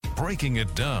Breaking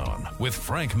It Down with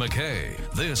Frank MacKay.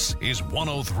 This is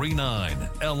 1039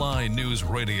 LI News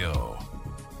Radio.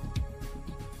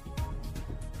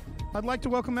 I'd like to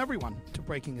welcome everyone to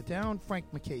Breaking It Down. Frank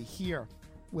MacKay here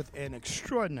with an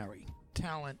extraordinary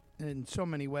talent in so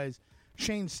many ways.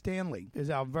 Shane Stanley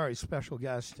is our very special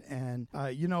guest, and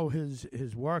you know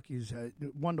his work. He's a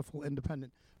wonderful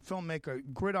independent filmmaker.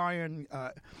 Gridiron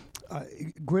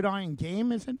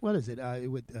Game, is it? What is it?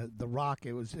 With The Rock,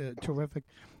 it was terrific.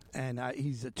 And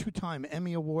he's a two-time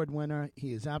Emmy Award winner.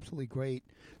 He is absolutely great.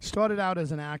 Started out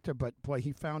as an actor, but boy,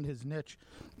 he found his niche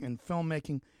in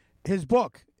filmmaking. His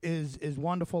book is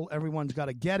wonderful. Everyone's got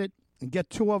to get it, and get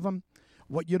two of them.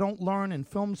 What You Don't Learn in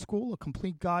Film School, a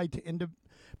complete guide to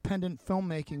independent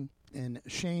filmmaking. And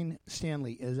Shane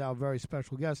Stanley is our very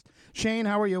special guest. Shane,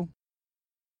 how are you?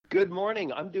 Good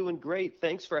morning. I'm doing great.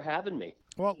 Thanks for having me.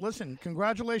 Well, listen,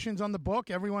 congratulations on the book.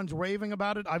 Everyone's raving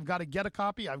about it. I've got to get a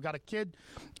copy. I've got a kid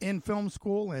in film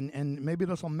school, and maybe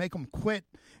this will make him quit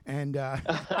and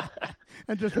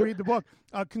and just read the book.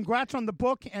 Congrats on the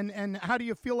book, and how do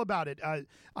you feel about it?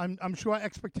 I'm sure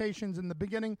expectations in the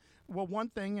beginning were one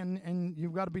thing, and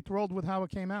you've got to be thrilled with how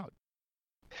it came out.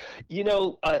 You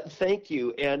know, thank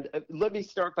you. And let me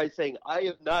start by saying I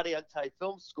am not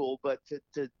anti-film school, but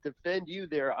to defend you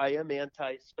there, I am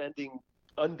anti-spending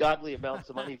ungodly amounts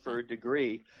of money for a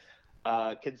degree,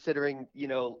 considering, you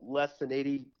know, less than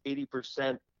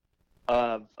 80%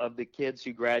 of the kids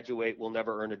who graduate will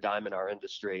never earn a dime in our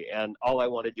industry. And all I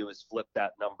want to do is flip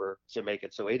that number to make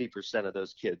it so 80% of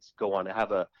those kids go on to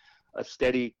have a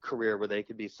steady career where they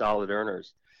can be solid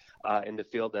earners in the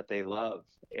field that they love.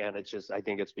 And it's just, I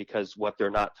think it's because what they're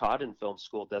not taught in film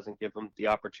school doesn't give them the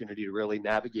opportunity to really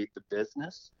navigate the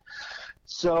business.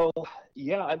 So,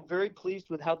 yeah, I'm very pleased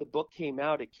with how the book came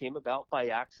out. It came about by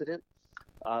accident.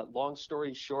 Long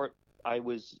story short, I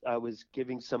was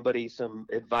giving somebody some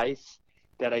advice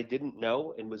that I didn't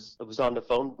know, and I was on the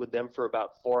phone with them for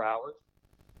about 4 hours.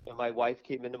 And my wife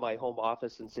came into my home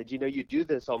office and said, you know, you do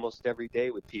this almost every day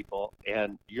with people,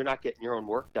 and you're not getting your own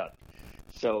work done.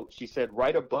 So she said,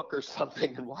 write a book or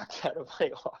something, and walked out of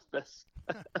my office.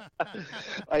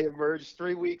 I emerged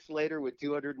 3 weeks later with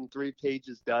 203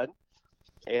 pages done,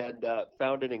 and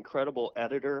found an incredible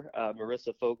editor,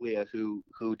 Marissa Foglia,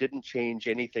 who didn't change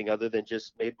anything other than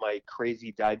just made my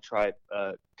crazy diatribe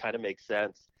kind of make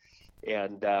sense.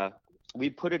 And we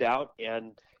put it out,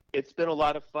 and it's been a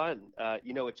lot of fun.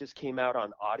 You know, it just came out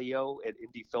on audio at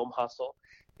Indie Film Hustle.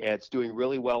 Yeah, it's doing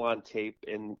really well on tape,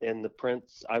 and the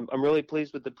prints. I'm really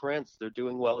pleased with the prints. They're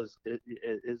doing well as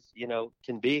you know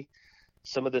can be.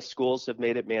 Some of the schools have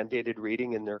made it mandated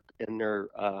reading in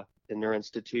their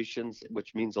institutions,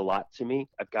 which means a lot to me.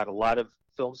 I've got a lot of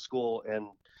film school and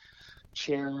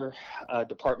chair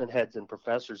department heads and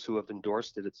professors who have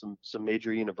endorsed it at some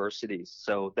major universities.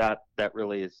 So that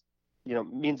really is, you know,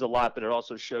 means a lot. But it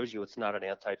also shows you it's not an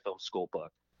anti-film school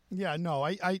book. Yeah, no,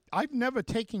 I've never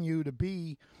taken you to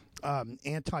be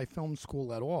anti-film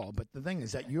school at all. But the thing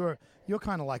is that you're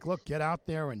kind of like, look, get out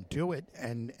there and do it,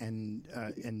 and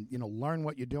you know, learn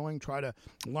what you're doing. Try to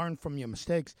learn from your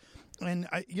mistakes, and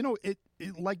you know, it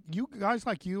like you guys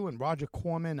like you and Roger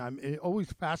Corman. It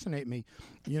always fascinate me.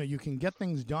 You know, you can get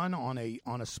things done on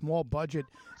a small budget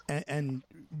and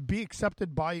be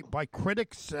accepted by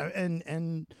critics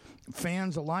and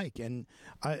fans alike, and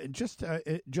just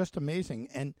amazing.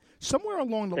 And somewhere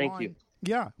along the Thank line, you.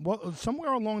 Yeah, well,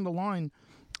 somewhere along the line,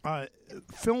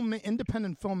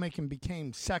 independent filmmaking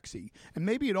became sexy, and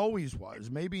maybe it always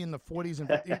was. Maybe in the 40s and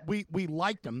 50s, we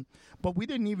liked them, but we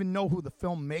didn't even know who the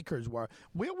filmmakers were.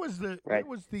 Where was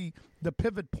the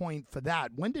pivot point for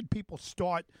that? When did people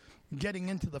start getting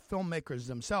into the filmmakers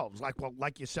themselves?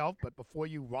 Like yourself, but before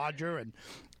you, Roger and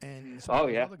some of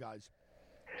the other guys.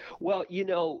 Well, you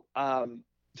know,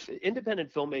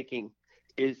 independent filmmaking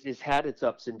is had its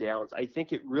ups and downs. I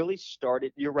think it really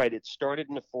started, you're right, it started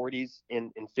in the 40s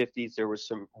and 50s. There was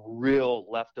some real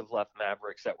left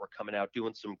mavericks that were coming out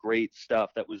doing some great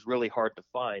stuff that was really hard to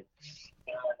find.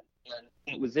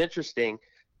 And it was interesting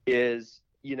is,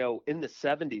 you know, in the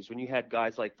 70s when you had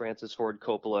guys like Francis Ford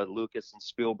Coppola, Lucas and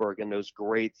Spielberg, and those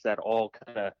greats that all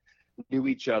kind of knew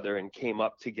each other and came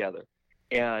up together.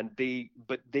 And they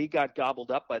got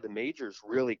gobbled up by the majors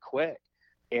really quick.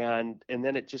 And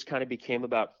then it just kind of became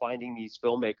about finding these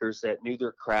filmmakers that knew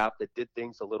their craft, that did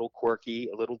things a little quirky,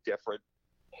 a little different.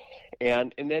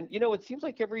 And then, you know, it seems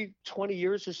like every 20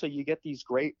 years or so you get these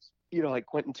great, you know, like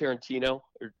Quentin Tarantino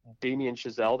or Damien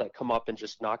Chazelle that come up and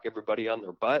just knock everybody on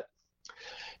their butt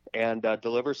and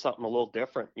deliver something a little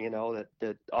different, you know,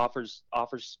 that offers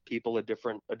people a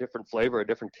different flavor, a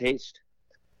different taste.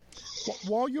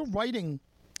 While you're writing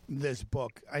this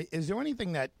book, is there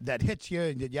anything that hits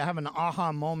you? Did you have an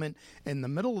aha moment in the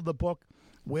middle of the book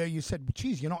where you said,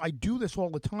 geez, I do this all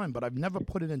the time, but I've never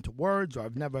put it into words, or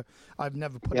I've never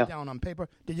put it down on paper?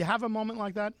 Did you have a moment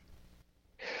like that?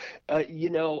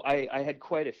 I had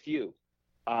quite a few.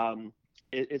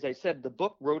 As I said, the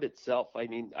book wrote itself. I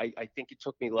mean, I think it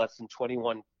took me less than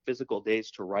 21 physical days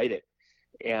to write it.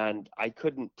 And I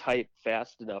couldn't type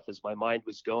fast enough as my mind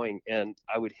was going. And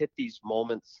I would hit these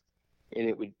moments, and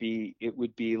it would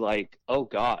be like, oh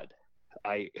God,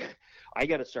 I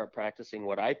got to start practicing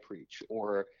what I preach.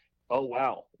 Or, oh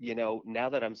wow, now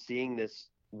that I'm seeing this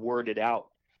worded out,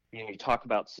 you talk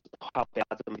about how bad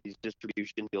some of these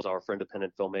distribution deals are for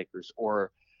independent filmmakers,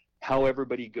 or how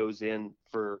everybody goes in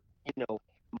for,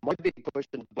 my big push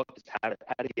in the book is how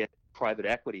to get private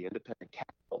equity, independent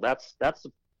capital.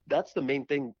 That's the main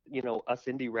thing, us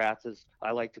indie rats, as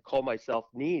I like to call myself,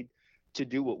 need to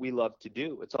do what we love to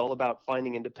do. It's all about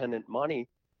finding independent money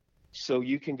so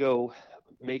you can go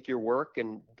make your work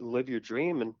and live your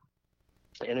dream. And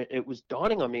it was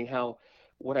dawning on me how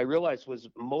what I realized was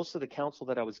most of the counsel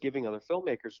that I was giving other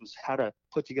filmmakers was how to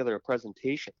put together a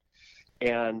presentation,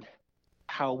 and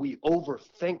how we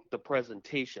overthink the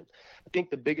presentation. I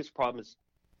think the biggest problem is,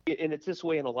 and it's this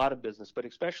way in a lot of business, but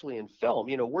especially in film,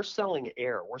 we're selling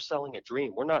air, we're selling a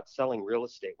dream. We're not selling real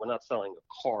estate. We're not selling a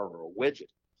car or a widget.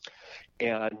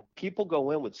 And people go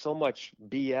in with so much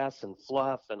BS and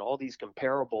fluff and all these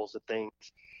comparables of things.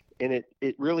 And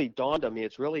it really dawned on me,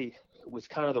 it was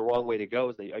kind of the wrong way to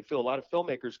go. I feel a lot of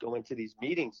filmmakers go into these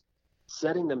meetings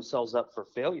setting themselves up for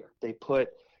failure. They put,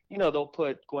 they'll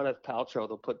put Gwyneth Paltrow,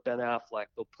 they'll put Ben Affleck,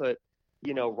 they'll put,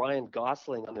 Ryan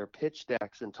Gosling on their pitch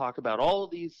decks and talk about all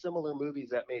of these similar movies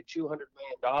that made $200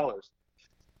 million.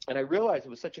 And I realized it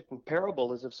was such a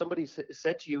comparable as if somebody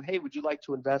said to you, hey, would you like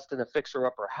to invest in a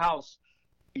fixer-upper house?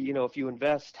 If you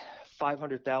invest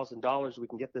 $500,000, we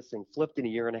can get this thing flipped in a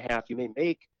year and a half. You may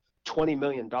make $20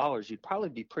 million. You'd probably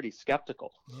be pretty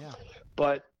skeptical. Yeah.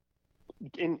 But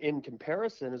in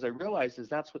comparison, as I realized, is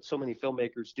that's what so many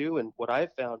filmmakers do. And what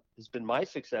I've found has been my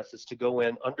success is to go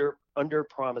in under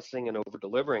promising and over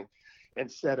delivering,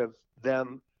 instead of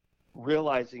them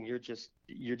realizing you're just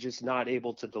not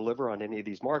able to deliver on any of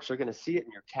these marks. They're going to see it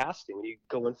in your casting. When you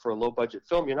go in for a low budget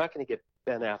film, you're not going to get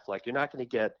Ben Affleck. You're not going to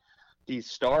get these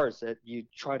stars that you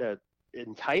try to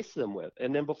entice them with.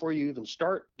 And then before you even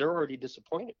start, they're already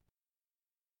disappointed.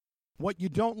 What You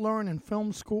Don't Learn in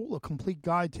Film School, A Complete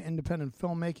Guide to Independent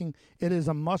Filmmaking. It is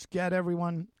a must-get,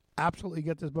 everyone. Absolutely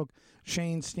get this book.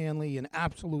 Shane Stanley, an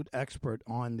absolute expert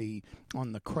on the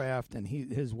craft, and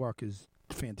his work is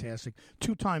fantastic.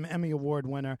 2-time Emmy Award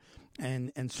winner,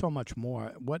 and so much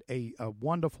more. What a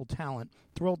wonderful talent.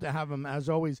 Thrilled to have him, as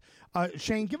always.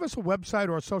 Shane, give us a website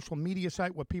or a social media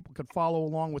site where people could follow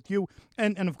along with you.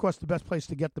 And of course, the best place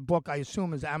to get the book, I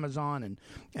assume, is Amazon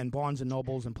and Barnes &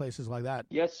 Nobles and places like that.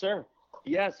 Yes, sir.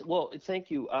 Yes. Well,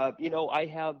 thank you. I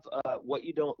have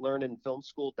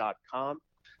whatyoudon'tlearninfilmschool.com.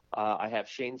 I have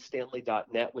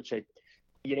shanestanley.net, which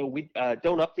we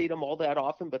don't update them all that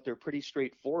often, but they're pretty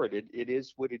straightforward. It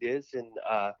is what it is. And,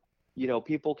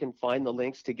 people can find the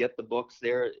links to get the books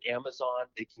there. Amazon,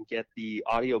 they can get the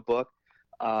audiobook,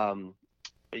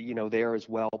 there as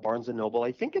well. Barnes & Noble.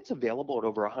 I think it's available at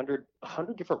over 100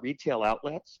 different retail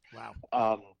outlets.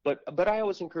 Wow. But I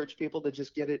always encourage people to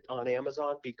just get it on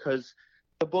Amazon, because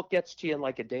the book gets to you in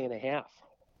like a day and a half.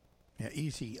 Yeah,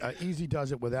 easy. Easy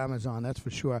does it with Amazon, that's for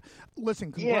sure.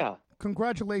 Listen,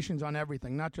 congratulations on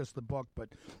everything, not just the book, but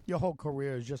your whole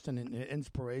career is just an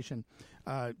inspiration.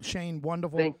 Shane,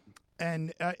 wonderful.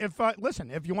 And if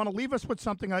you want to leave us with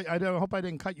something, I hope I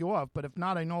didn't cut you off, but if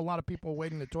not, I know a lot of people are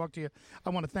waiting to talk to you.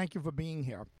 I want to thank you for being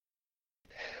here.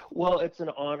 Well, it's an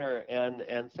honor,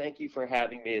 and thank you for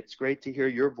having me. It's great to hear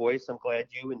your voice. I'm glad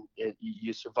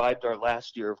you survived our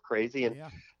last year of crazy. And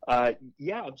I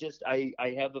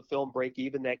have a film, Break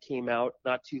Even, that came out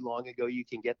not too long ago. You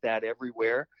can get that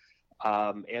everywhere.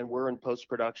 And we're in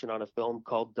post-production on a film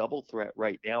called Double Threat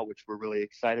right now, which we're really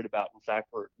excited about. In fact,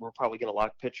 we're probably going to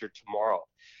lock picture tomorrow.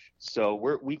 So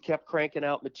we kept cranking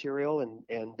out material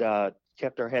and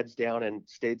kept our heads down and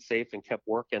stayed safe and kept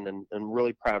working, and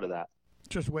really proud of that.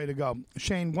 Just way to go.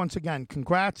 Shane, once again,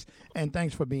 congrats, and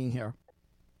thanks for being here.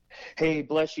 Hey,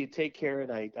 bless you. Take care,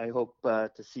 and I hope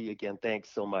to see you again. Thanks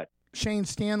so much. Shane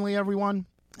Stanley, everyone,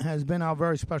 has been our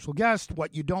very special guest.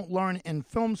 What You Don't Learn in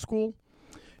Film School,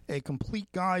 a complete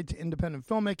guide to independent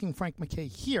filmmaking. Frank MacKay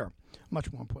here.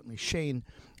 Much more importantly, Shane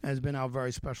has been our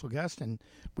very special guest, and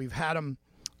we've had him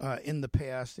in the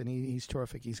past, and he's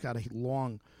terrific. He's got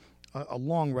a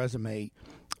long resume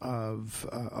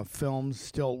of films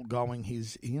still going.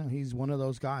 He's one of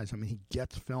those guys. I mean, he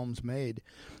gets films made,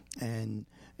 and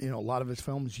a lot of his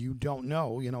films you don't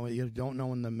know. You don't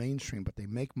know in the mainstream, but they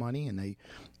make money and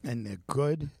they're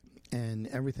good and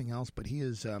everything else. But he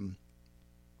is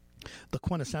the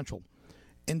quintessential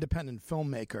independent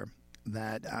filmmaker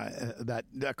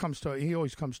that comes to. He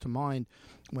always comes to mind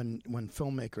when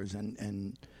filmmakers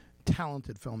and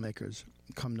talented filmmakers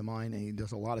come to mind. And he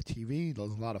does a lot of TV,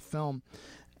 does a lot of film,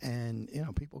 and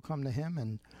people come to him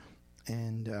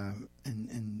and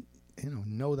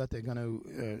know that they're going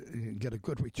to get a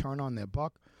good return on their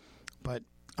buck. But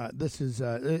this is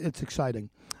it's exciting,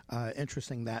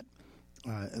 interesting that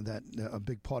a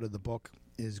big part of the book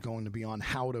is going to be on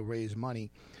how to raise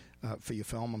money for your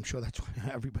film. I'm sure that's why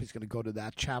everybody's going to go to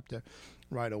that chapter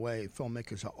right away.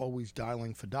 Filmmakers are always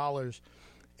dialing for dollars,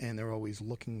 and they're always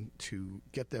looking to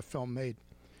get their film made.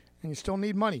 And you still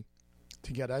need money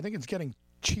to get it. I think it's getting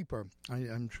cheaper.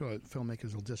 I'm sure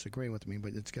filmmakers will disagree with me,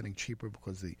 but it's getting cheaper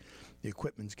because the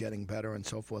equipment's getting better and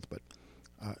so forth. But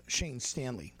Shane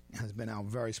Stanley has been our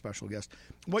very special guest.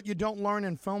 What You Don't Learn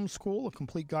in Film School, A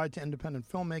Complete Guide to Independent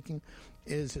Filmmaking,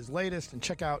 is his latest. And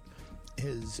check out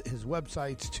his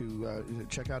websites to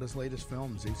check out his latest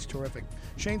films. He's terrific.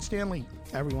 Shane Stanley,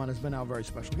 everyone, has been our very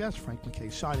special guest. Frank MacKay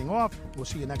signing off. We'll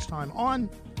see you next time on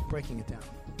Breaking It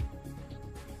Down.